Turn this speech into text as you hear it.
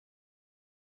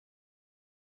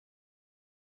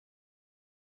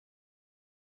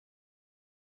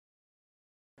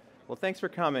Well, thanks for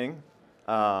coming.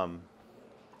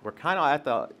 We're kind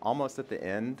of almost at the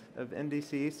end of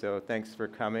NDC, so thanks for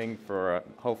coming for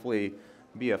hopefully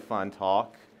be a fun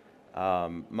talk.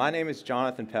 My name is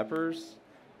Jonathan Peppers.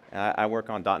 I work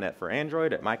on .NET for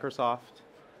Android at Microsoft,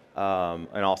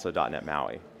 and also .NET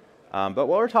MAUI. But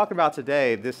what we're talking about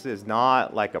today, this is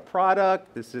not like a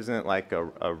product. This isn't like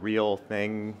a real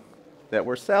thing that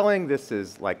we're selling. This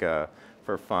is like a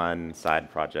for fun side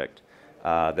project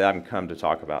that I'm come to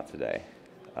talk about today.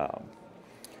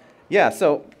 Yeah,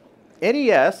 so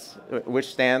NES, which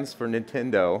stands for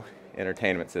Nintendo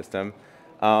Entertainment System,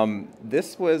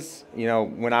 this was,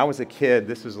 when I was a kid,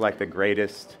 this was like the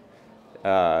greatest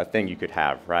thing you could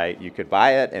have, right? You could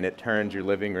buy it, and it turned your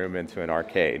living room into an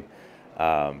arcade.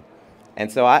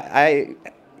 And so I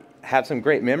have some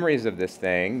great memories of this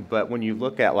thing, but when you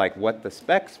look at like what the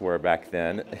specs were back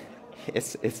then,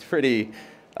 it's pretty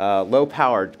low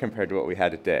powered compared to what we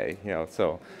had today.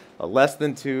 So a less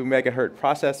than 2 megahertz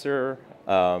processor,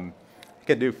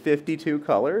 could do 52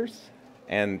 colors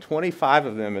and 25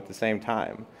 of them at the same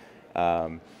time,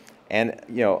 and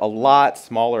a lot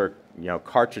smaller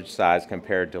cartridge size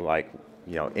compared to like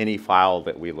any file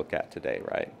that we look at today,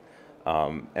 right?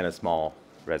 And a small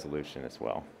resolution as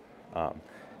well.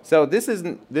 So this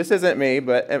isn't me,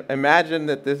 but imagine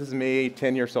that this is me,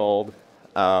 10 years old,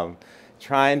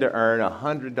 trying to earn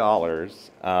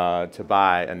 $100 to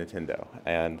buy a Nintendo.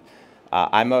 And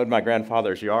I mowed my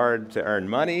grandfather's yard to earn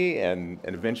money and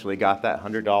eventually got that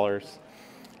 $100.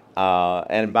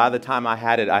 And by the time I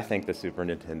had it, I think the Super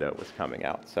Nintendo was coming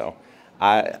out. So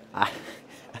I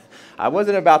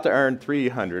wasn't about to earn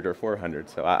 300 or 400,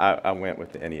 so I went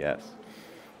with the NES.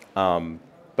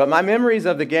 But my memories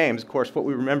of the games, of course, what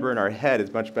we remember in our head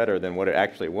is much better than what it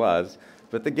actually was.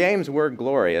 But the games were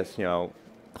glorious,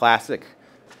 classic.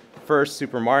 First,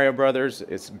 Super Mario Brothers,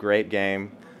 it's a great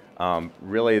game.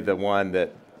 Really the one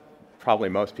that probably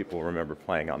most people remember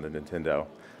playing on the Nintendo.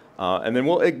 And then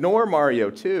we'll ignore Mario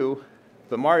 2,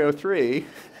 but Mario 3,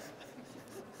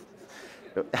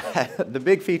 the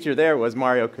big feature there was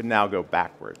Mario could now go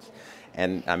backwards.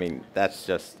 And I mean, that's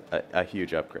just a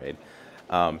huge upgrade.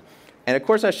 And of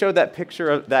course, I showed that picture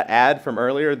of that ad from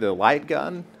earlier, the light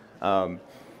gun.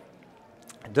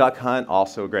 Duck Hunt,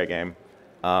 also a great game.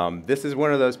 This is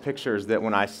one of those pictures that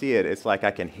when I see it, it's like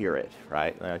I can hear it,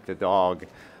 right? Like the dog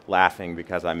laughing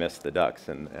because I missed the ducks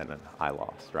and I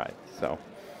lost, right? So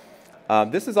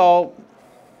this is all,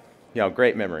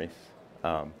 great memories.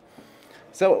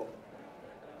 So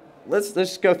let's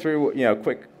just go through,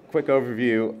 quick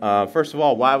overview. First of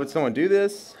all, why would someone do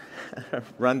this?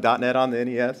 Run .NET on the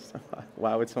NES?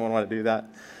 Why would someone want to do that?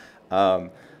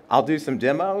 I'll do some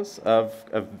demos of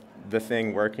the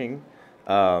thing working.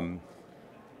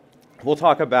 We'll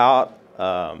talk about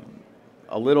a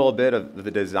little bit of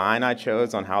the design I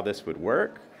chose on how this would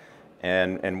work,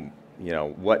 and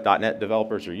what .NET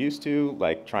developers are used to,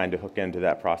 like trying to hook into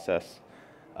that process.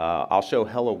 I'll show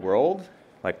Hello World,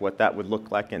 like what that would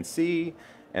look like in C,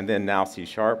 and then now C#.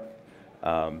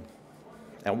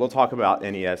 And we'll talk about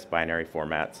NES binary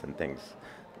formats and things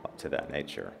to that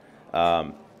nature.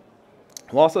 We'll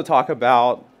also talk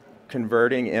about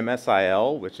converting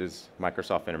MSIL, which is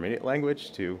Microsoft Intermediate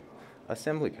Language, to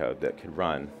assembly code that could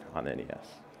run on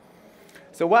NES.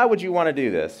 So why would you want to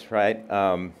do this, right?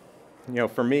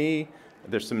 For me,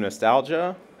 there's some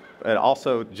nostalgia, but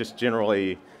also just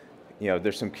generally,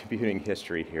 there's some computing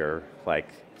history here. Like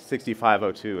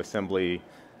 6502 assembly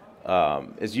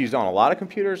is used on a lot of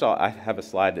computers. I have a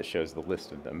slide that shows the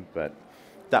list of them, but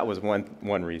that was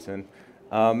one reason.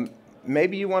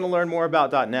 Maybe you want to learn more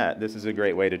about .NET. This is a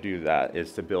great way to do that,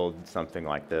 is to build something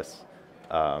like this.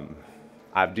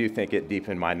 I do think it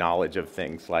deepened my knowledge of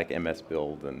things like MS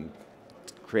Build and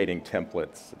creating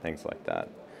templates, things like that.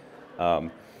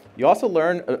 You also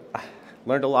learned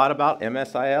a lot about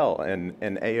MSIL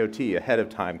and AOT, ahead of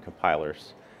time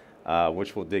compilers,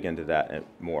 which we'll dig into that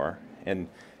more. And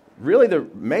really the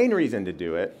main reason to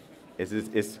do it is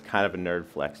it's kind of a nerd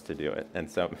flex to do it. And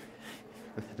so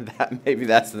maybe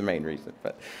that's the main reason,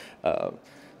 but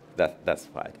that's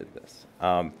why I did this.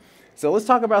 So let's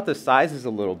talk about the sizes a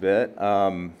little bit.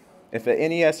 If an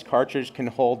NES cartridge can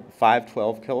hold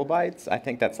 512 kilobytes, I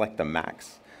think that's like the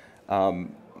max.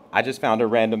 I just found a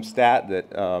random stat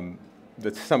that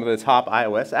some of the top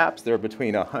iOS apps, they're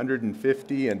between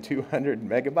 150 and 200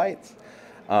 megabytes.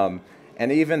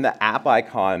 And even the app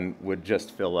icon would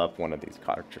just fill up one of these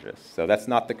cartridges. So that's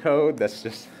not the code, that's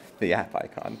just the app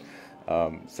icon.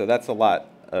 So that's a lot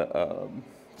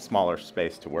smaller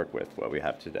space to work with what we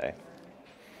have today.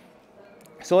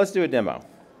 So let's do a demo.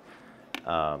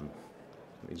 Let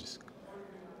me just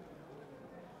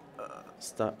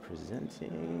stop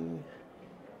presenting.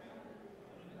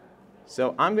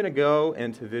 So I'm going to go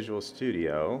into Visual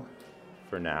Studio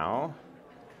for now.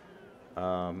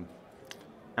 I'm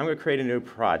going to create a new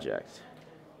project.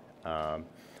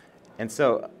 And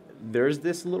so there's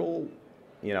this little,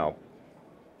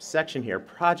 section here,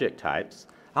 project types.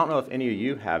 I don't know if any of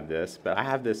you have this, but I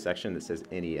have this section that says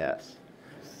NES.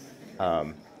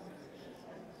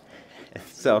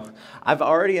 So I've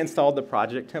already installed the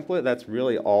project template. That's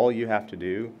really all you have to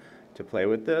do to play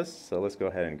with this. So let's go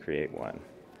ahead and create one.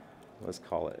 Let's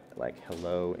call it like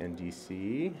Hello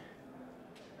NDC.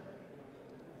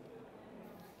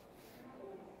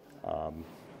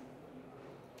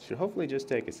 Should hopefully just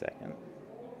take a second.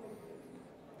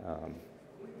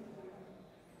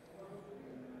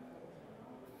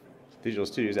 Visual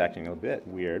Studio is acting a bit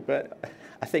weird, but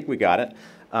I think we got it.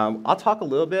 I'll talk a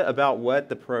little bit about what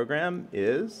the program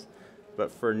is,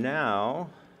 but for now,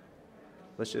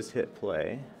 let's just hit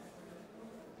play,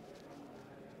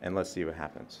 and let's see what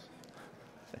happens.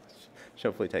 Should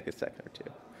hopefully take a second or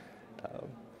two.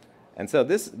 And so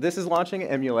this is launching an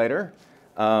emulator.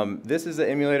 This is an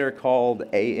emulator called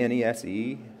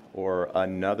ANESE, or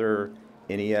Another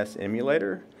NES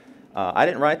Emulator. I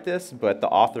didn't write this, but the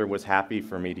author was happy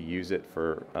for me to use it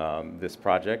for this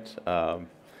project.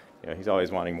 He's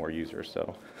always wanting more users,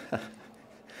 so.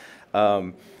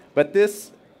 But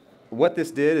what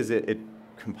this did is it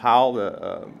compiled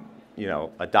a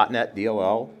 .NET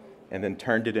DLL and then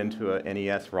turned it into a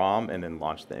NES ROM and then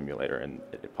launched the emulator, and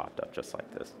it popped up just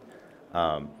like this.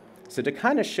 So to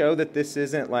kind of show that this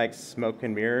isn't like smoke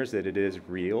and mirrors, that it is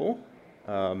real,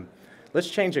 let's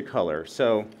change a color.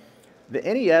 So the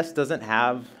NES doesn't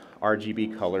have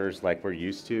RGB colors like we're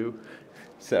used to.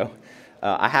 So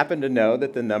I happen to know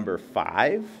that the number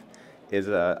 5 is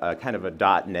a kind of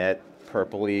a .NET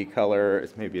purpley color.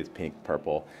 Maybe it's pink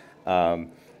purple.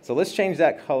 So let's change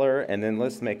that color, and then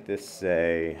let's make this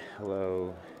say,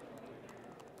 hello,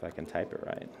 if I can type it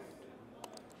right,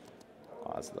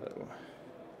 Oslo.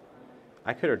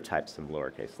 I could have typed some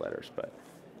lowercase letters,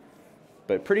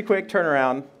 but pretty quick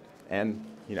turnaround, and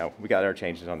we got our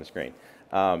changes on the screen.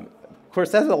 Of course,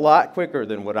 that's a lot quicker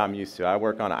than what I'm used to. I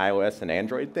work on iOS and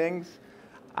Android things.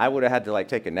 I would have had to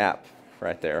take a nap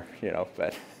right there,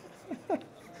 but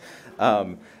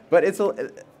but it's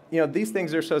these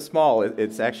things are so small.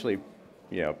 It's actually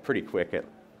pretty quick at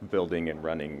building and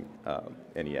running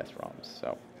NES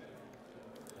ROMs.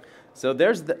 So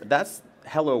that's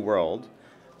Hello World.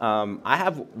 I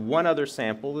have one other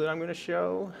sample that I'm going to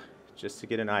show, just to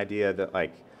get an idea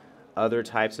that other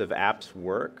types of apps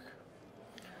work.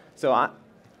 So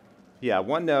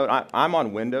one note, I'm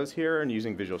on Windows here and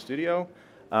using Visual Studio,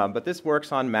 but this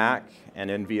works on Mac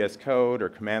and in VS Code or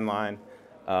command line.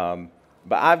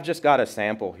 But I've just got a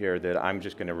sample here that I'm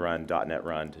just going to run .NET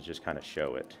Run to just kind of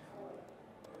show it.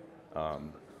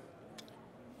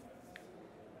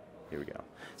 Here we go.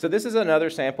 So this is another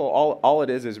sample. All it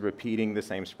is repeating the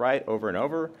same sprite over and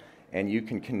over, and you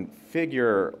can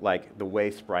configure the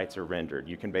way sprites are rendered.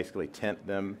 You can basically tint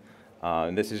them,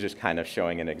 and this is just kind of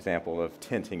showing an example of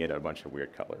tinting it a bunch of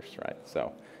weird colors, right?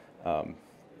 So,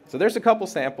 so there's a couple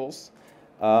samples.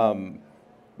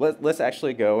 Let's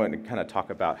actually go and kind of talk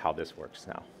about how this works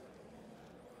now.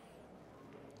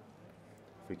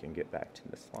 If we can get back to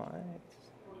the slides.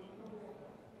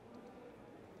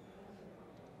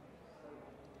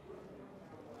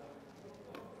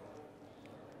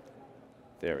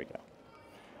 There we go.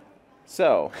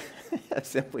 So,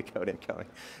 assembly code encoding.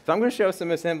 So I'm going to show some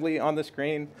assembly on the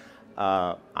screen.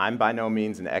 I'm by no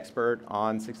means an expert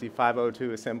on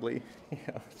 6502 assembly.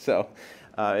 So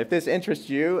if this interests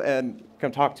you, and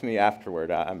come talk to me afterward,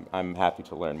 I'm happy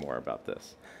to learn more about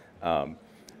this.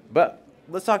 But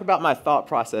let's talk about my thought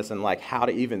process and how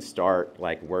to even start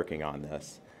working on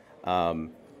this.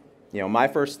 My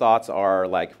first thoughts are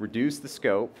reduce the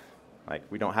scope.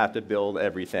 We don't have to build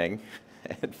everything.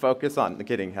 And focus on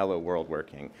getting Hello World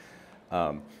working.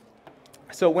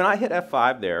 So when I hit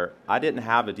F5 there, I didn't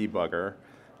have a debugger.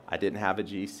 I didn't have a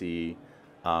GC.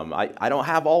 I don't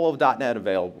have all of .NET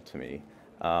available to me.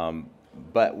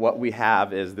 But what we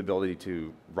have is the ability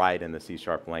to write in the C#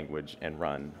 language and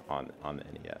run on the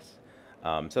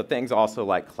NES. So things also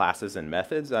like classes and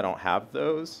methods, I don't have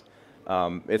those.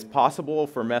 It's possible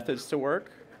for methods to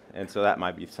work, and so that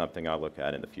might be something I'll look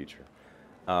at in the future.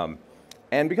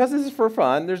 And because this is for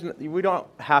fun, we don't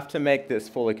have to make this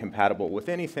fully compatible with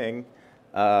anything,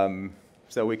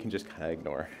 so we can just kind of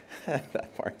ignore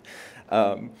that part.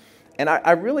 And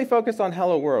I really focused on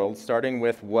Hello World, starting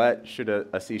with what should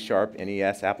a C#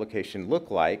 NES application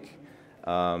look like,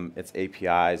 its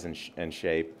APIs and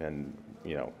shape, and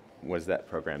what does that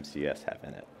program CS have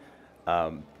in it.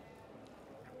 Um,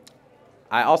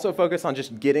 I also focus on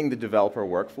just getting the developer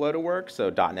workflow to work, so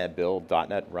 .NET Build,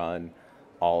 .NET Run,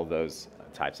 all of those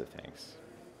types of things.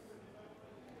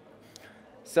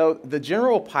 So the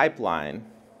general pipeline,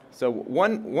 so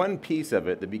one piece of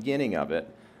it, the beginning of it,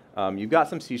 you've got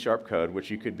some C# code,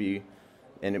 which you could be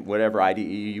in whatever IDE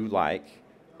you like.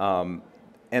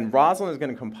 And Roslyn is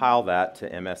going to compile that to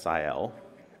MSIL,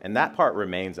 and that part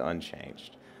remains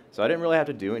unchanged. So I didn't really have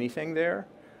to do anything there,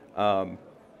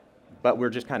 but we're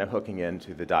just kind of hooking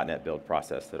into the .NET Build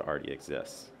process that already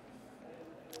exists.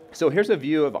 So here's a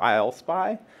view of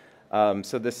ILSpy.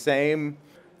 So the same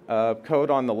code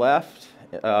on the left,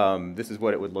 this is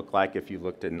what it would look like if you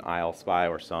looked at an ILSpy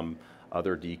or some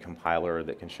other decompiler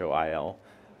that can show IL.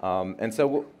 And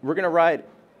so we're going to write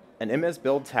an MS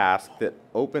build task that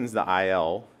opens the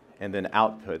IL and then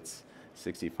outputs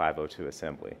 6502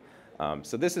 assembly.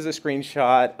 So this is a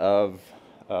screenshot of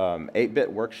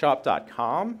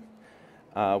 8bitworkshop.com,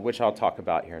 which I'll talk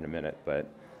about here in a minute, but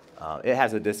it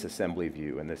has a disassembly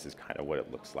view, and this is kind of what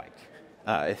it looks like.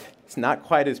 It's not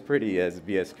quite as pretty as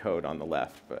VS Code on the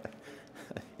left, but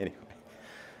anyway.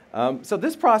 So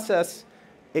this process,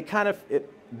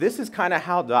 this is kind of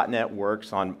how .NET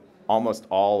works on almost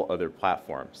all other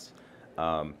platforms.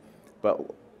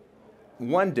 But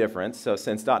one difference, so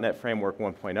since .NET Framework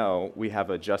 1.0, we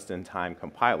have a just-in-time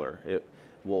compiler. It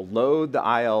will load the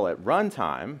IL at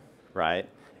runtime, right,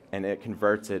 and it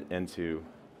converts it into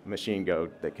machine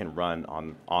code that can run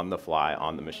on the fly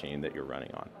on the machine that you're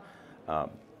running on.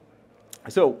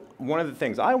 So one of the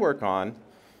things I work on,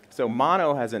 so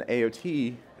Mono has an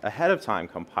AOT ahead-of-time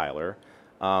compiler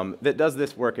that does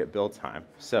this work at build time.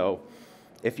 So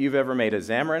if you've ever made a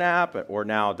Xamarin app, or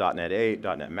now .NET 8,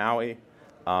 .NET MAUI,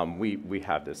 we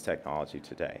have this technology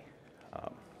today.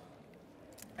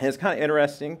 And it's kind of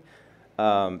interesting.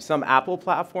 Some Apple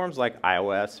platforms like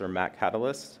iOS or Mac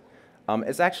Catalyst,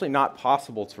 it's actually not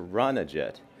possible to run a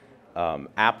JIT.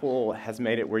 Apple has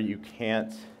made it where you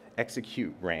can't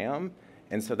execute RAM,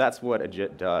 and so that's what a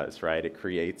JIT does, right? It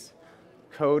creates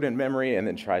code in memory and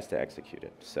then tries to execute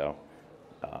it. So,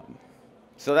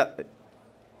 that.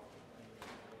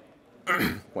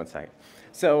 One second.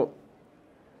 So,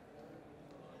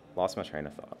 lost my train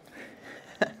of thought.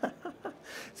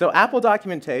 So Apple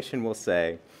documentation will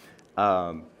say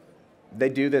they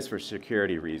do this for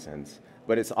security reasons,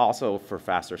 but it's also for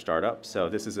faster startup. So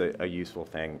this is a useful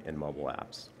thing in mobile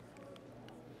apps.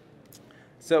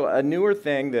 So a newer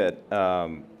thing that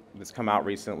that's come out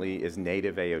recently is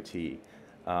native AOT.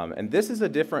 And this is a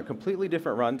completely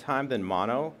different runtime than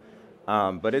Mono.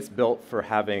 But it's built for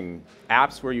having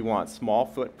apps where you want small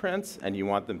footprints and you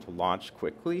want them to launch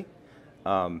quickly.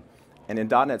 And in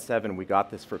 .NET 7, we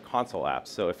got this for console apps.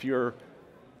 So if you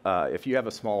have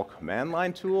a small command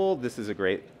line tool, this is a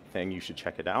great thing. You should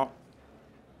check it out.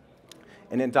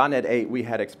 And in .NET 8, we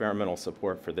had experimental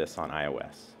support for this on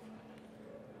iOS.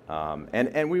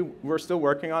 And we're still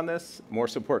working on this. More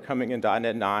support coming in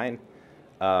 .NET 9.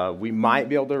 We might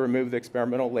be able to remove the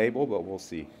experimental label, but we'll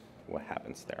see what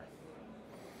happens there.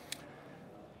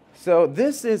 So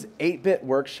this is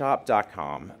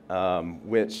 8bitworkshop.com,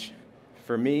 which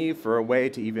for me, for a way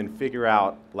to even figure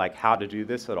out like how to do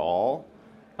this at all,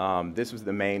 this was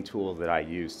the main tool that I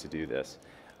used to do this.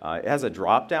 It has a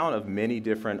drop-down of many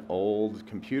different old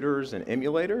computers and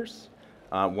emulators,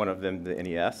 one of them the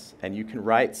NES, and you can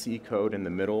write C code in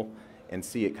the middle and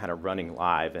see it kind of running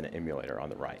live in an emulator on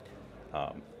the right.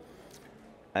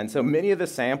 And so many of the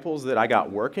samples that I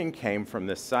got working came from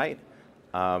this site.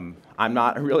 I'm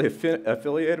not really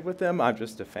affiliated with them, I'm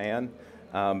just a fan.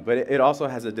 But it also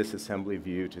has a disassembly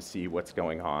view to see what's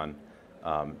going on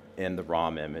in the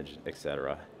ROM image, et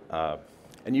cetera.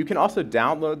 And you can also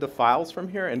download the files from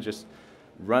here and just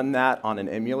run that on an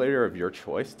emulator of your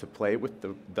choice to play with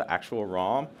the actual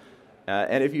ROM.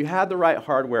 And if you had the right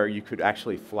hardware, you could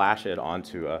actually flash it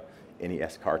onto a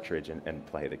NES cartridge and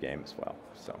play the game as well.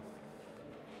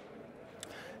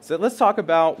 So let's talk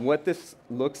about what this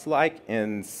looks like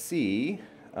in C.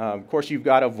 Of course, you've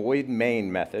got a void main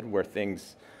method where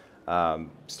things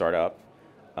start up.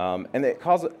 And it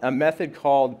calls a method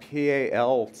called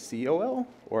PALCOL,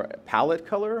 or palette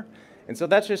color. And so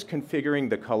that's just configuring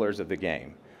the colors of the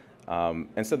game.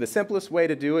 And so the simplest way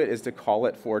to do it is to call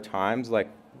it 4 times, like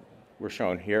we're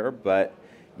shown here. But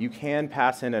you can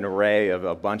pass in an array of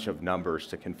a bunch of numbers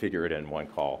to configure it in one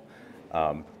call.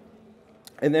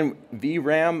 And then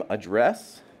VRAM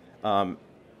address and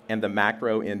the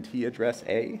macro NT address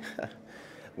A.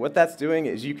 What that's doing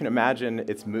is you can imagine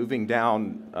it's moving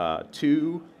down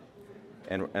 2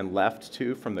 and left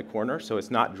 2 from the corner. So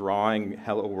it's not drawing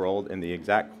hello world in the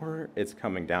exact corner. It's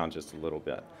coming down just a little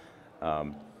bit.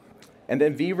 And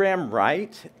then VRAM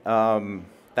write,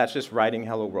 that's just writing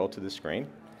hello world to the screen.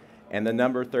 And the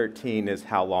number 13 is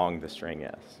how long the string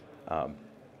is. And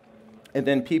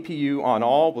then PPU on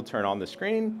all will turn on the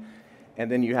screen, and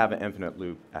then you have an infinite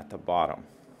loop at the bottom.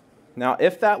 Now,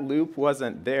 if that loop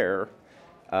wasn't there,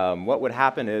 what would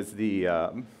happen is the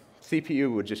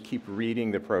CPU would just keep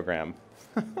reading the program.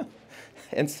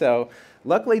 And so,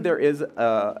 luckily, there is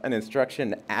an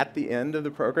instruction at the end of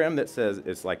the program that says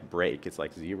it's like break, it's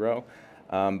like 0.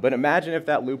 But imagine if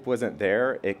that loop wasn't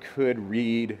there, it could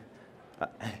read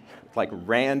like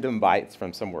random bytes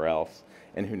from somewhere else,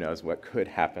 and who knows what could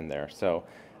happen there. So,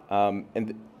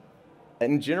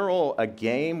 in general, a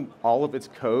game, all of its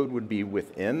code would be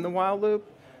within the while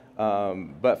loop.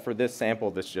 But for this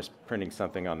sample that's just printing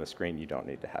something on the screen, you don't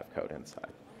need to have code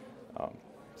inside.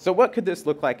 So what could this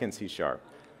look like in C#?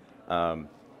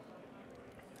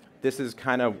 This is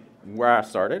kind of where I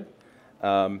started.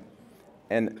 And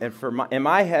in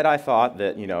my head, I thought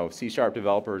that C#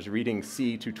 developers reading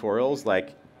C tutorials,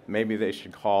 like maybe they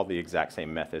should call the exact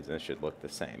same methods and it should look the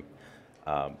same.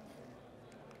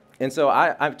 And so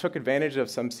I took advantage of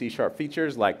some C#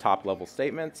 features like top-level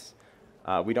statements.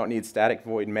 We don't need static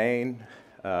void main.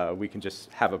 We can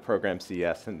just have a program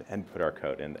CS and put our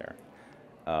code in there.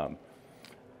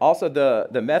 Also,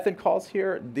 the method calls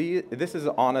here, this is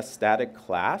on a static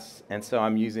class, and so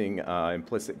I'm using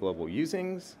implicit global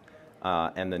usings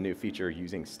and the new feature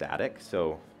using static.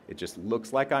 So it just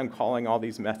looks like I'm calling all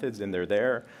these methods and they're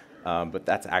there, but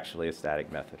that's actually a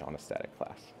static method on a static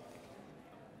class.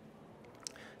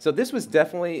 So this was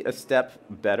definitely a step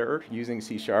better using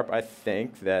C#. I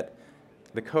think that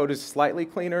the code is slightly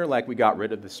cleaner, like we got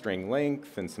rid of the string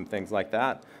length and some things like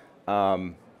that.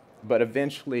 But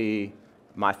eventually,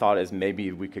 my thought is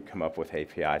maybe we could come up with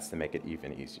APIs to make it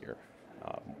even easier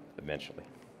eventually.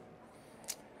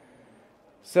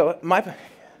 So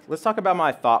let's talk about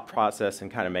my thought process in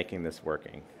kind of making this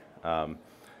working.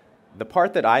 The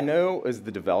part that I know is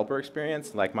the developer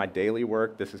experience, like my daily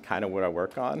work. This is kind of what I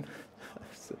work on,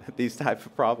 these types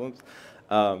of problems.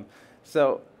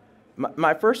 So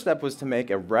my first step was to make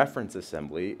a reference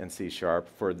assembly in C#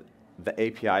 for the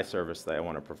API service that I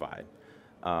want to provide.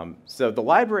 So the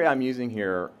library I'm using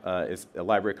here is a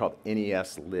library called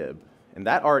NES lib, and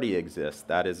that already exists.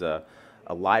 That is a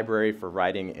library for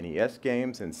writing NES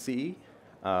games in C.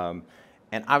 And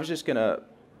I was just going to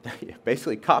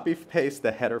basically copy-paste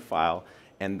the header file,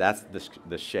 and that's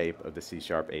the shape of the C#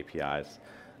 APIs.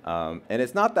 And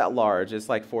it's not that large. It's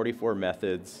like 44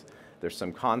 methods. There's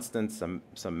some constants, some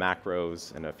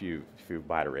macros, and a few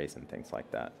byte arrays and things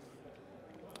like that.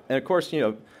 And of course,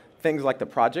 things like the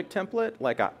project template,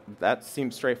 that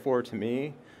seems straightforward to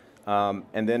me.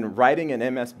 And then writing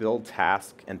an MS build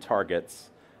task and targets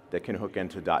that can hook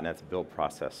into .NET's build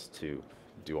process to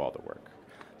do all the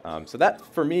work. So that,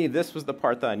 for me, this was the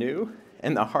part that I knew.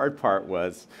 And the hard part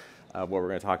was what we're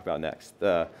going to talk about next.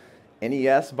 The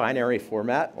NES binary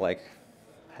format, I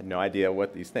had no idea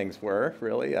what these things were,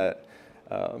 really.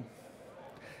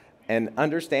 And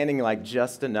understanding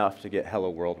just enough to get Hello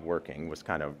World working was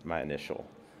kind of my initial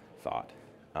thought.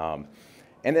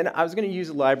 And then I was going to use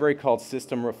a library called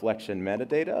System Reflection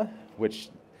Metadata, which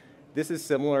this is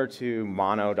similar to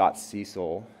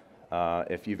mono.cecil.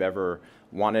 If you've ever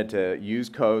wanted to use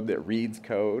code that reads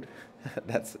code,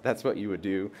 that's what you would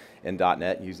do in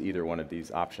 .NET, use either one of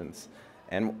these options.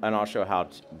 And I'll show how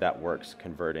that works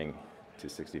converting to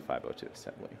 6502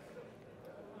 assembly.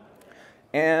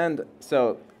 And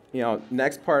so,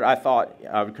 next part, I thought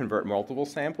I would convert multiple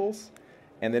samples,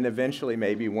 and then eventually,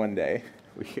 maybe one day,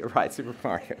 we could write Super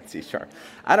Mario in C#.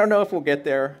 I don't know if we'll get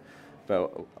there,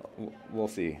 but we'll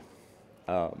see.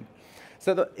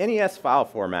 So the NES file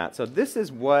format. So this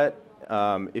is what,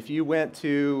 if you went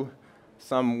to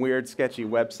some weird, sketchy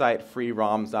website,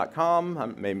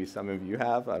 freeroms.com, maybe some of you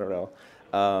have, I don't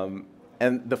know.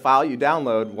 And the file you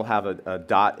download will have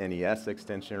a .NES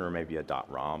extension or maybe a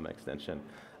 .ROM extension.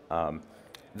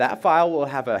 That file will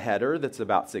have a header that's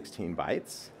about 16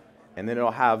 bytes. And then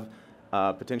it'll have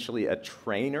potentially a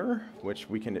trainer, which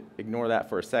we can ignore that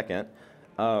for a second.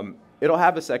 It'll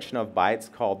have a section of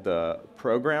bytes called the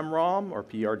program ROM or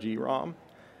PRG ROM,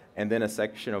 and then a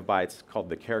section of bytes called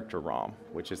the character ROM,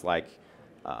 which is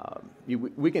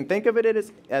we can think of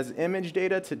it as image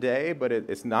data today, but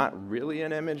it's not really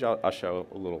an image. I'll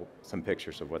show some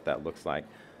pictures of what that looks like.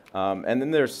 And then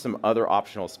there's some other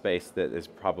optional space that is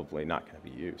probably not going to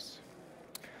be used.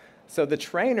 So the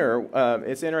trainer,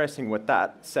 it's interesting what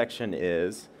that section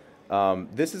is.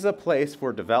 This is a place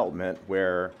for development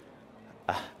where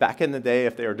back in the day,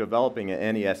 if they were developing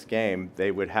an NES game,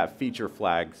 they would have feature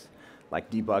flags like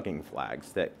debugging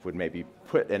flags that would maybe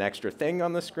put an extra thing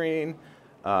on the screen,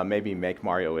 maybe make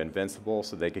Mario invincible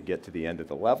so they could get to the end of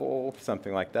the level,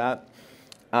 something like that.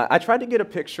 I tried to get a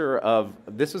picture of,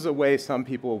 this is a way some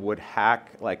people would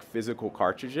hack like physical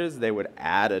cartridges. They would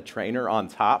add a trainer on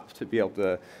top to be able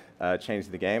to change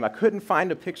the game. I couldn't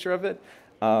find a picture of it,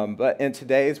 but in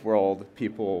today's world,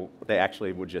 people, they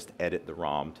actually would just edit the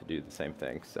ROM to do the same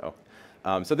thing. So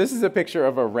this is a picture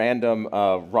of a random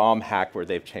ROM hack where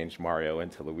they've changed Mario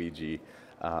into Luigi.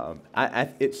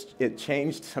 It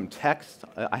changed some text.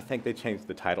 I think they changed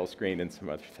the title screen and some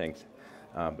other things,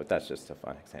 but that's just a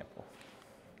fun example.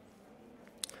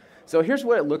 So here's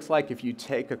what it looks like if you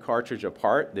take a cartridge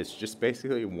apart. It's just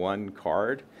basically one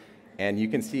card, and you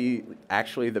can see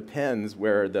actually the pins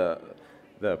where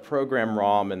the program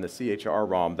ROM and the CHR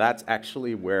ROM, that's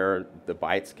actually where the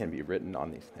bytes can be written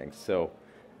on these things. So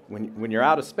when you're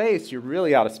out of space, you're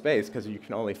really out of space because you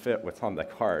can only fit what's on the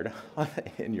card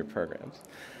in your programs.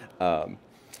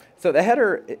 So the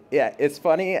header, yeah, it's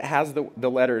funny. It has the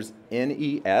letters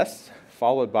NES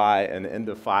followed by an end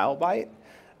of file byte.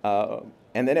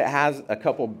 And then it has a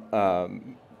couple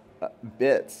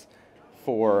bits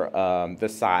for the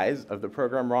size of the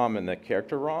program ROM and the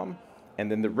character ROM.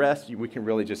 And then the rest, we can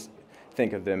really just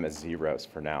think of them as zeros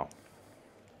for now.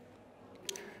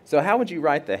 So how would you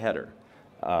write the header?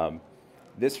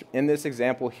 In this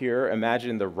example here,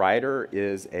 imagine the writer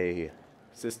is a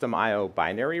system I/O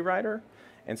binary writer.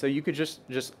 And so you could just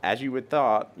as you would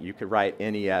thought, you could write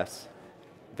NES,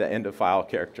 the end of file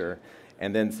character,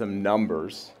 and then some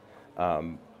numbers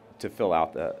to fill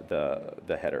out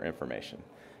the header information.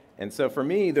 And so for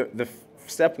me, the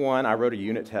step one, I wrote a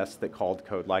unit test that called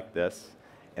code like this.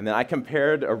 And then I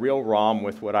compared a real ROM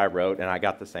with what I wrote, and I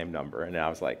got the same number. And I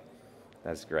was like,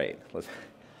 that's great. Let's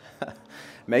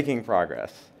making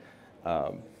progress.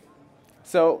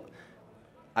 So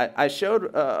I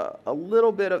showed a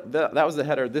little bit of, that was the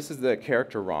header. This is the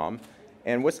character ROM.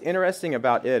 And what's interesting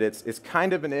about it, it's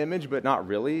kind of an image, but not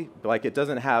really. Like, it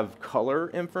doesn't have color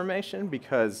information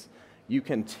because you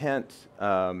can tint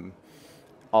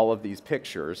all of these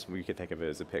pictures. We could think of it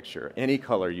as a picture, any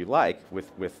color you like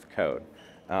with code.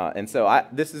 And so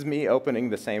this is me opening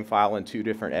the same file in two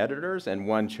different editors, and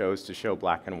one chose to show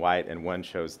black and white, and one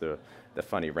shows the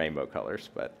funny rainbow colors.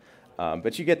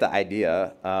 But you get the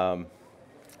idea.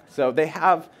 So they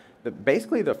have,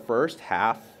 basically the first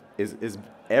half is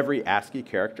every ASCII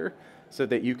character so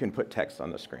that you can put text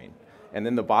on the screen. And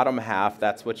then the bottom half,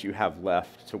 that's what you have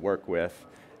left to work with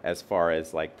as far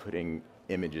as like putting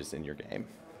images in your game.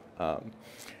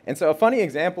 And so a funny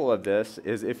example of this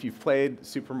is if you've played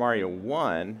Super Mario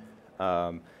 1,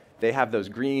 they have those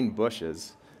green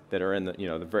bushes that are in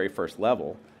the very first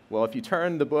level. Well, if you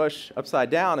turn the bush upside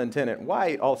down and tint it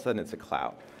white, all of a sudden it's a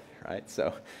cloud, right?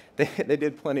 So they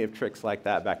did plenty of tricks like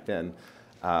that back then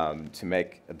to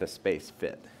make the space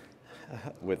fit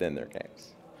within their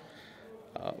games.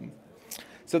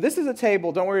 So this is a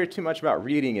table. Don't worry too much about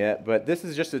reading it, but this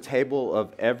is just a table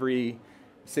of every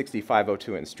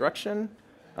 6502 instruction.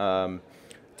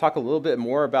 Talk a little bit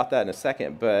more about that in a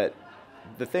second, but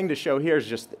the thing to show here is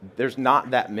just there's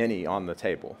not that many on the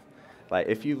table. Like,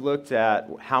 if you looked at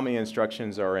how many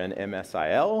instructions are in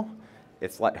MSIL,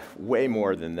 it's like way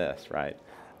more than this, right?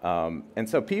 And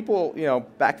so people,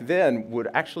 back then would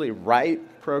actually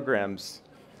write programs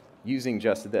using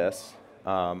just this.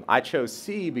 I chose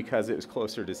C because it was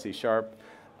closer to C#,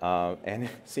 and it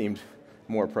seemed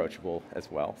more approachable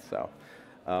as well. So,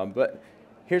 but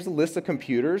here's a list of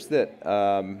computers that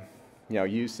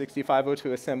use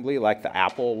 6502 assembly, like the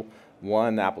Apple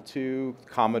I, the Apple II,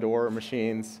 Commodore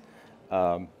machines.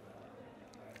 I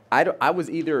was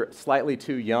either slightly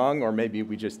too young, or maybe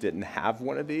we just didn't have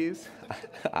one of these.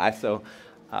 So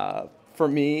for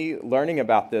me, learning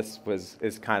about this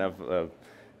is kind of a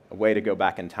way to go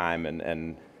back in time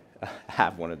and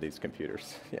have one of these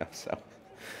computers. So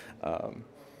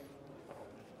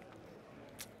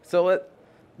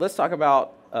let's talk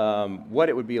about what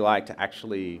it would be like to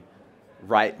actually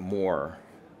write more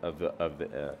of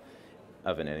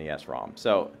an NES ROM.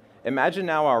 So imagine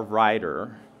now our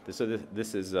writer. So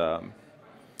this is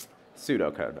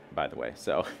pseudocode, by the way.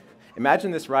 So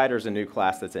imagine this writer is a new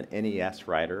class that's an NES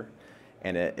writer,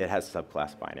 and it has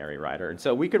subclass binary writer. And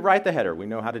so we could write the header. We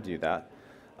know how to do that.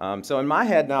 So in my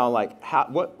head now, like,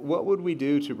 what would we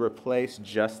do to replace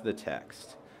just the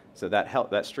text? So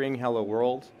that string hello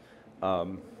world.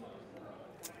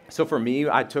 So for me,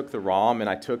 I took the ROM and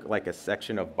I took like a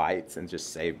section of bytes and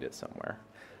just saved it somewhere.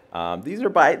 These are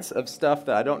bytes of stuff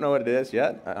that I don't know what it is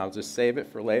yet. I'll just save it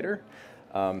for later.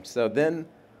 So then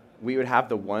we would have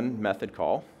the one method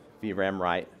call, VRAM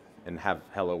write, and have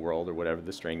hello world or whatever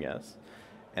the string is.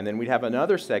 And then we'd have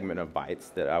another segment of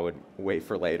bytes that I would wait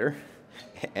for later.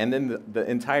 And then the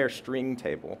entire string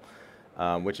table,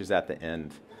 which is at the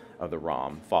end of the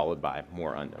ROM, followed by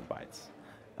more unknown bytes.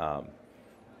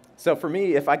 So for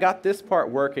me, if I got this part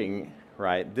working,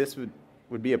 right, this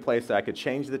would be a place that I could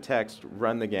change the text,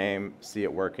 run the game, see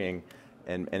it working,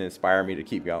 and inspire me to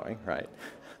keep going, right?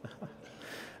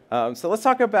 So let's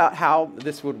talk about how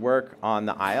this would work on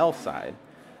the IL side.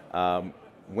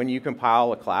 When you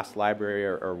compile a class library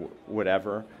or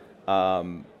whatever,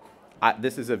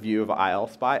 this is a view of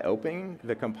ILSpy opening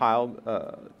the compiled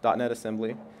 .NET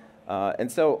assembly.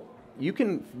 And so you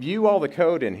can view all the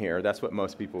code in here. That's what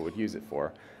most people would use it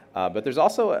for. But there's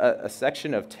also a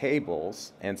section of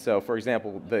tables. And so, for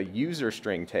example, the user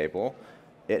string table,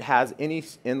 it has any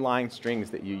inline strings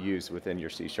that you use within your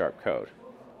C# code.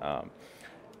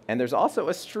 And there's also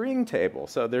a string table.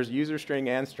 So there's user string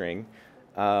and string.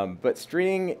 But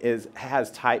string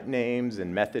has type names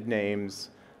and method names,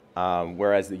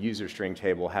 whereas the user string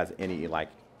table has any like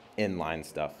inline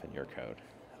stuff in your code.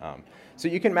 So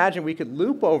you can imagine we could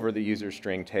loop over the user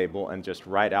string table and just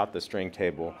write out the string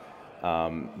table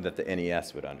that the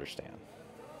NES would understand.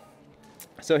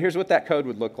 So here's what that code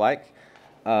would look like.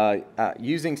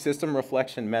 Using system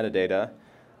reflection metadata,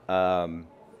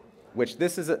 which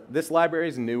this library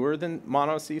is newer than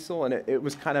MSIL, and it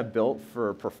was kind of built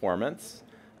for performance.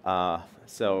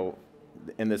 So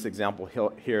in this example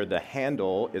here, the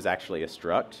handle is actually a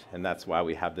struct, and that's why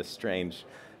we have this strange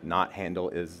not handle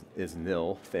is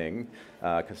nil thing,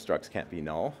 because structs can't be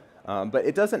null. But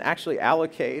it doesn't actually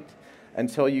allocate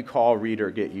until you call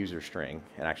reader get user string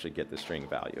and actually get the string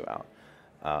value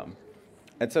out.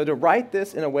 And so to write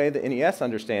this in a way that NES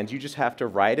understands, you just have to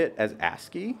write it as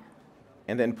ASCII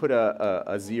and then put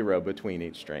a 0 between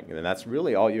each string. And that's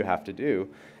really all you have to do,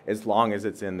 as long as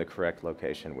it's in the correct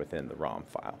location within the ROM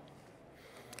file.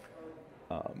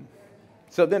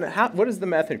 So then what does the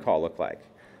method call look like?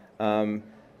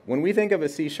 When we think of a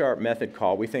C# method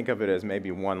call, we think of it as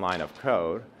maybe one line of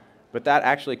code, but that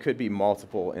actually could be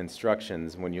multiple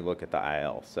instructions when you look at the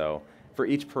IL. So for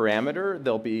each parameter,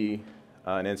 there'll be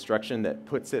an instruction that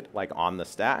puts it like on the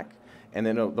stack, and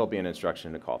then there'll be an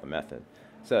instruction to call the method.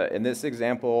 So in this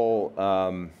example,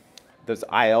 those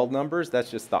IL numbers, that's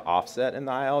just the offset in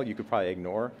the IL. You could probably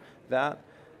ignore that.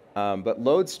 But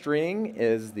load string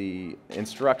is the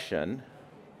instruction,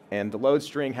 and the load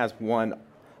string has one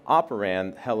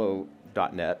operand,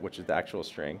 hello.net, which is the actual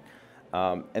string.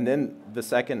 And then the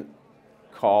second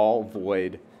call,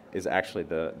 void, is actually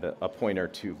a pointer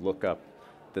to look up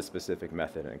the specific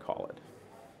method and call it.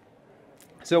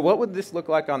 So what would this look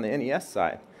like on the NES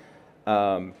side?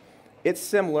 It's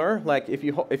similar. Like if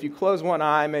you close one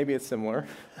eye, maybe it's similar.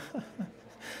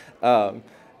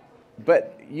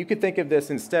 But you could think of this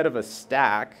instead of a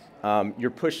stack,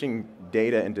 you're pushing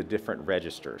data into different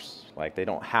registers. Like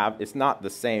it's not the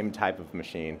same type of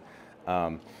machine.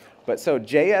 But so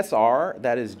JSR,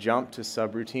 that is jump to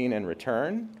subroutine and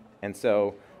return. And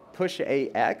so push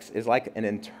AX is like an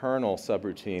internal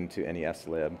subroutine to NES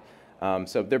lib.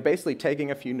 So they're basically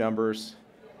taking a few numbers,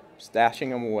 stashing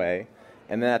them away,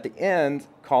 and then at the end,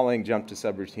 calling jump to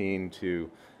subroutine to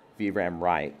VRAM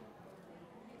write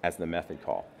as the method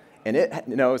call. And it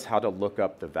knows how to look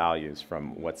up the values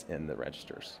from what's in the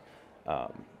registers.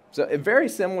 So it's very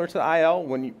similar to IL.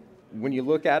 When you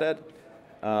look at it,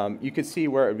 you could see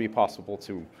where it would be possible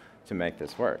to make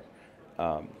this work.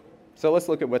 So let's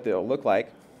look at what they'll look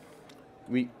like.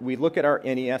 We look at our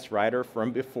NES writer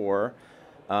from before.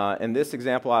 In this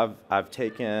example, I've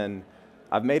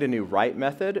made a new write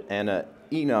method and an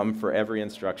enum for every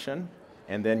instruction,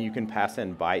 and then you can pass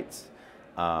in bytes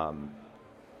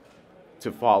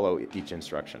to follow each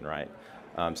instruction, right?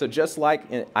 So just like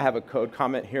I have a code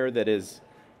comment here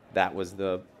that was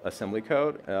the assembly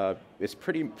code. It's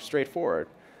pretty straightforward.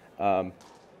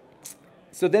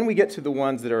 So then we get to the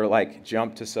ones that are like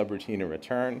jump to subroutine and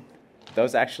return.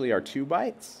 Those actually are 2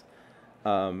 bytes.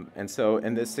 And so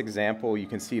in this example, you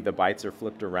can see the bytes are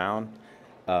flipped around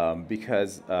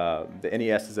because the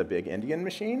NES is a big Indian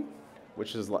machine,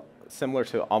 which is similar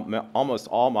to almost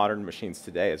all modern machines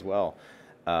today as well.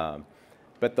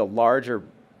 But the larger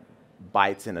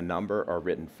bytes in a number are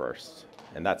written first.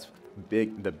 And that's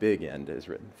the big end is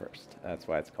written first. That's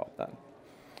why it's called that.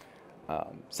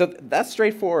 So that's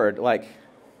straightforward. Like,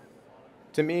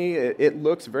 to me, it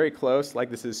looks very close,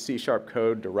 like this is C#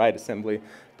 code to write assembly,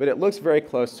 but it looks very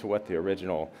close to what the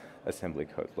original assembly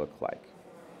code looked like.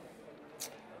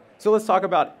 So let's talk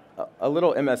about a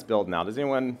little MS Build now. Does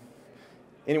anyone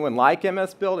like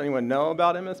MS Build? Anyone know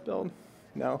about MS Build?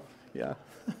 No? Yeah.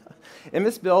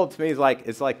 MS Build to me is like,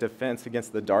 it's like defense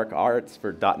against the dark arts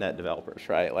for .NET developers,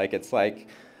 right? Like it's like,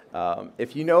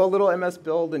 if you know a little MS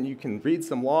Build and you can read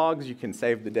some logs, you can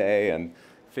save the day and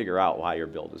figure out why your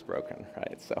build is broken,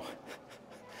 right? So,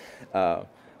 but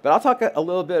I'll talk a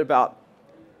little bit about,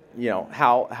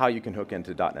 how you can hook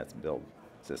into .NET's build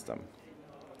system.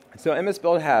 So MS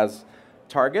Build has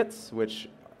targets, which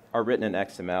are written in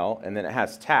XML, and then it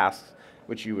has tasks,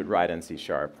 which you would write in C#.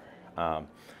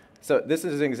 So this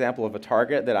is an example of a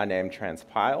target that I named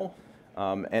transpile,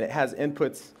 and it has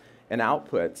inputs and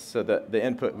outputs. So the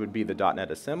input would be the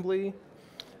 .NET assembly,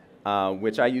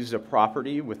 which I used a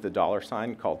property with the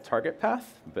 $sign called target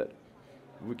path, but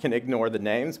we can ignore the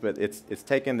names, but it's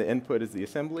taken the input as the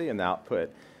assembly, and the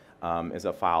output is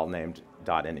a file named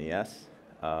 .NES.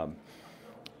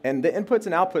 And the inputs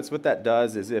and outputs, what that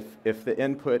does is if the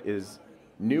input is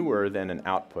newer than an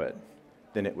output,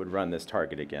 then it would run this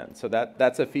target again. So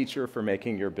that's a feature for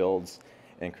making your builds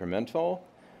incremental.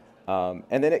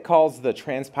 And then it calls the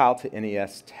transpile to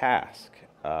NES task,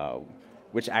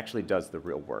 which actually does the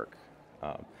real work.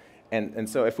 And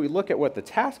so if we look at what the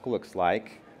task looks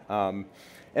like,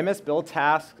 MS Build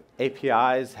task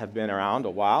APIs have been around a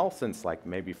while, since like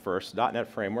maybe first .NET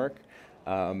Framework.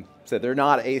 So they're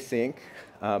not async,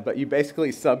 but you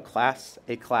basically subclass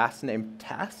a class named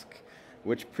task,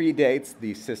 which predates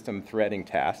the system threading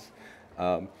task.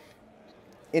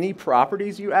 Any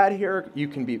properties you add here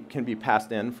can be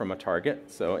passed in from a target.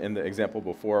 So in the example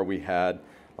before, we had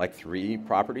like 3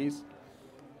 properties.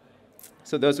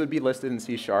 So those would be listed in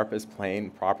C# as plain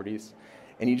properties.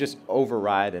 And you just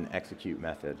override an execute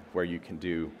method where you can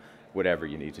do whatever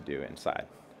you need to do inside.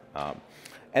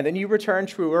 And then you return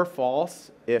true or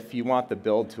false if you want the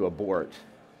build to abort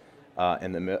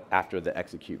after the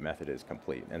execute method is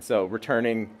complete. And so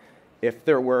returning if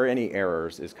there were any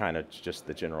errors is kind of just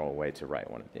the general way to write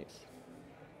one of these.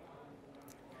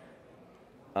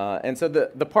 And so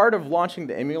the part of launching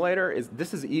the emulator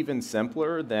this is even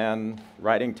simpler than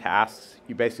writing tasks.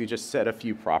 You basically just set a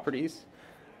few properties.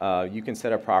 You can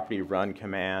set a property, run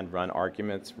command, run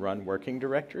arguments, run working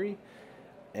directory.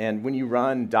 And when you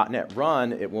run .NET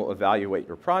Run, it will evaluate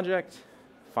your project,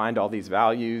 find all these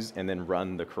values, and then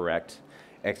run the correct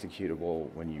executable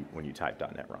when you type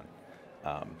 .NET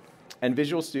Run. And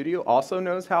Visual Studio also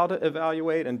knows how to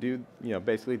evaluate and do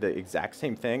basically the exact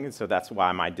same thing. And so that's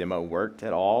why my demo worked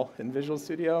at all in Visual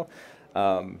Studio.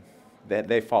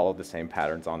 They follow the same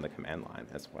patterns on the command line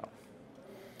as well.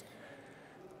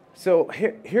 So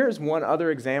here's one other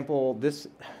example.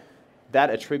 That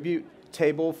attribute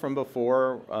table from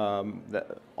before,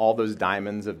 all those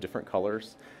diamonds of different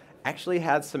colors, actually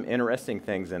had some interesting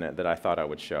things in it that I thought I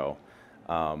would show.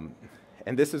 And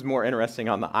this is more interesting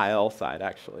on the IL side,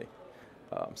 actually.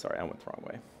 Sorry, I went the wrong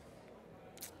way.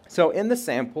 So in the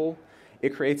sample,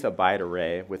 it creates a byte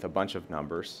array with a bunch of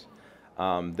numbers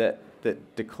that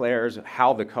declares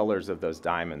how the colors of those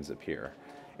diamonds appear.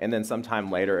 And then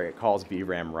sometime later, it calls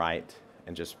VRAM write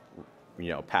and just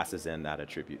passes in that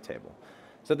attribute table.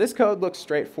 So this code looks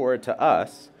straightforward to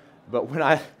us, but when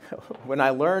I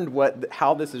learned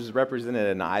how this is represented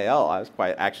in IL, I was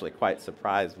actually quite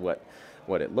surprised what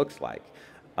it looks like.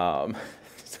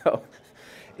 So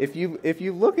if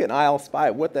you look at IL Spy,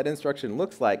 what that instruction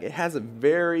looks like, it has a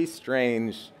very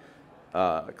strange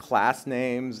class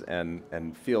names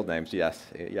and field names. Yes,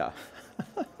 yeah.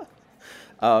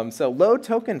 So load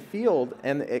token field,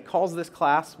 and it calls this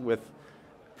class with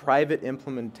private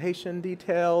implementation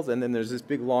details, and then there's this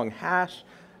big long hash.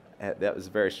 That was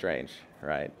very strange,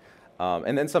 right?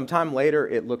 And then sometime later,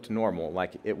 it looked normal,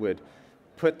 like it would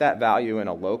put that value in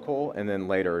a local and then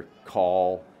later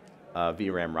call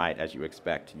VRAM write as you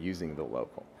expect using the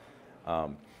local.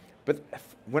 But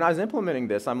when I was implementing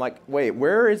this, I'm like, wait,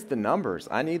 where is the numbers?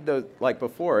 I need those, like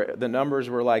before, the numbers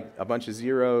were like a bunch of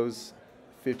zeros,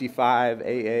 55,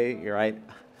 AA, right?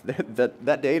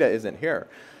 That data isn't here.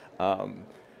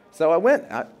 So I went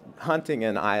hunting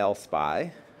in IL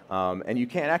Spy, and you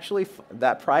can't actually,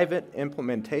 that private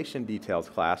implementation details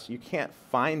class, you can't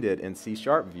find it in C#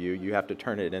 view. You have to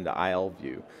turn it into IL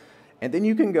view. And then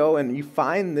you can go and you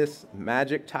find this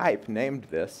magic type named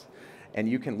this, and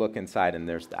you can look inside, and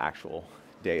there's the actual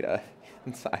data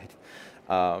inside.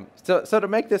 So to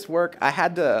make this work, I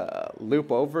had to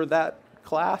loop over that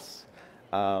class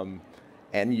and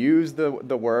use the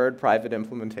word private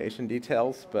implementation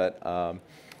details, but I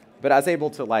was able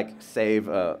to like save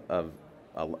a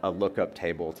lookup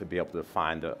table to be able to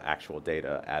find the actual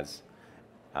data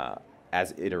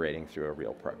as iterating through a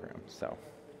real program. So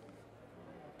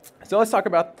let's talk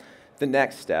about the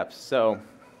next steps. So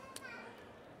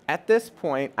at this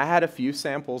point, I had a few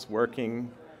samples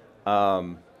working.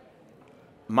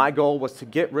 my goal was to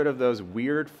get rid of those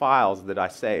weird files that I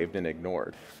saved and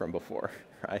ignored from before,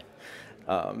 right?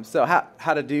 So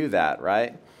how to do that,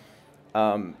 right?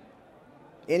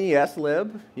 NES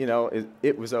lib,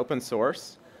 it was open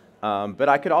source, but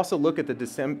I could also look at the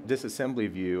disassembly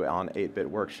view on 8-Bit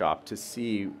Workshop to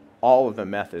see all of the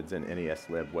methods in NES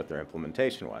lib, what their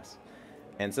implementation was.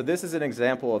 And so this is an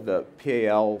example of the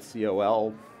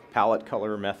PAL-COL palette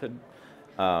color method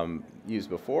used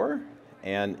before,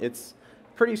 and it's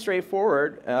pretty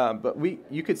straightforward, but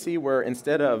you could see where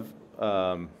instead of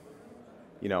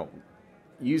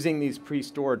using these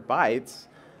pre-stored bytes,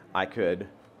 I could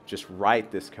just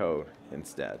write this code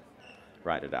instead,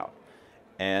 write it out.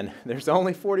 And there's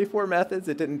only 44 methods.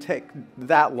 It didn't take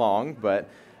that long, but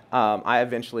I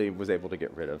eventually was able to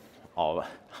get rid of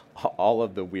all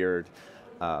of the weird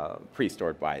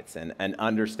pre-stored bytes and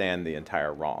understand the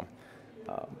entire ROM.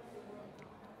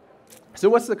 So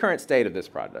what's the current state of this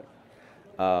project?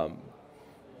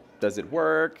 Does it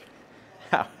work?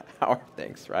 How are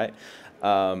things, right?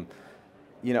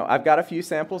 I've got a few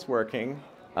samples working,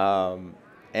 and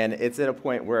it's at a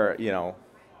point where,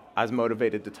 I was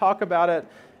motivated to talk about it.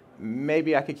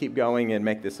 Maybe I could keep going and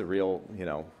make this a real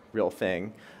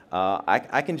thing.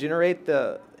 I can generate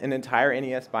an entire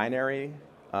NES binary.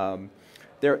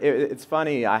 It's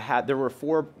funny, there were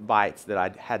 4 bytes that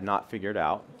I had not figured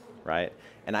out, right?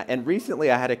 And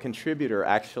recently I had a contributor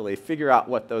actually figure out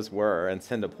what those were and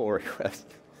send a pull request.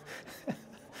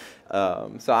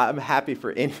 So I'm happy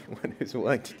for anyone who's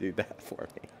willing to do that for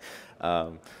me.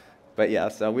 But yeah,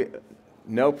 so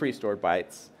no pre-stored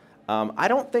bytes. I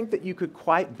don't think that you could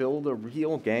quite build a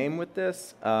real game with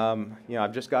this.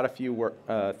 I've just got a few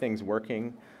things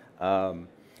working.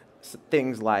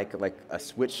 Things like a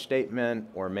switch statement,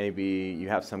 or maybe you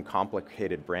have some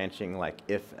complicated branching like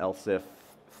if, else if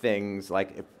things,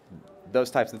 those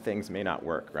types of things may not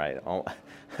work, right?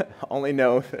 Only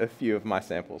know a few of my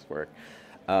samples work.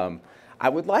 I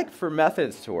would like for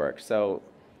methods to work. So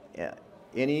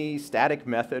any static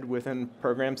method within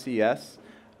program CS,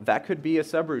 that could be a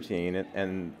subroutine,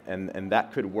 and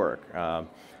that could work.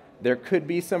 There could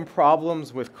be some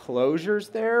problems with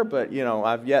closures there, but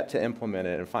I've yet to implement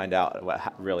it and find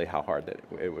out really how hard that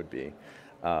it would be.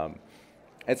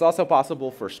 It's also possible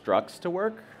for structs to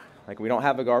work. We don't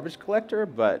have a garbage collector,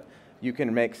 but you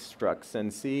can make structs in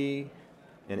C.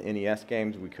 In NES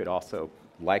games, we could also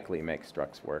likely make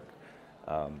structs work.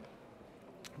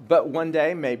 But one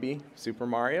day, maybe Super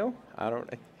Mario. I don't.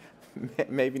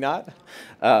 Maybe not.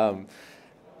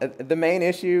 The main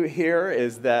issue here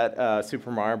is that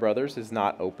Super Mario Brothers is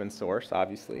not open source,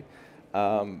 obviously.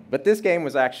 But this game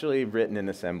was actually written in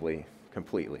assembly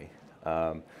completely.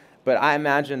 But I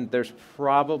imagine there's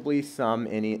probably some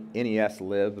NES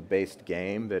lib-based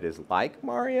game that is like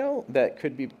Mario that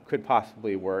could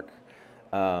possibly work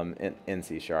in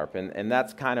C#. And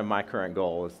that's kind of my current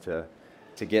goal, is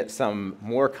to get some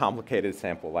more complicated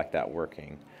sample like that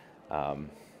working,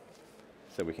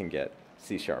 so we can get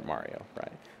C# Mario,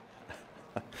 right?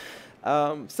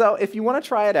 So if you want to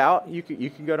try it out, you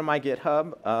can go to my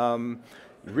GitHub.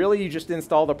 Really, you just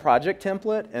install the project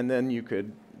template, and then you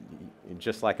could,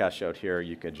 just like I showed here,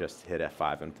 you could just hit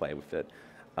F5 and play with it.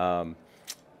 And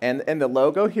the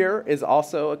logo here is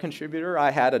also a contributor.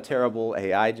 I had a terrible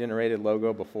AI-generated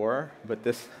logo before, but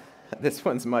this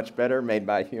one's much better, made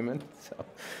by a human. So,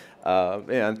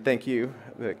 and thank you,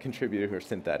 the contributor who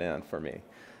sent that in for me.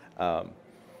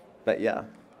 But yeah,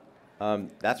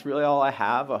 that's really all I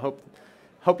have. I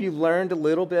hope you learned a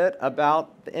little bit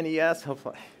about the NES.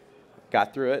 Hopefully,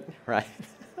 got through it, right?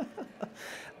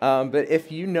 But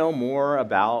if you know more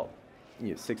about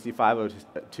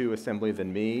 6502 assembly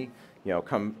than me,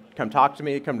 come talk to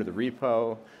me. Come to the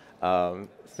repo.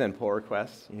 Send pull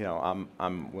requests.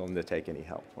 I'm willing to take any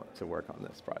help to work on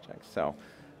this project. So,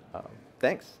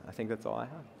 thanks. I think that's all I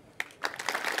have.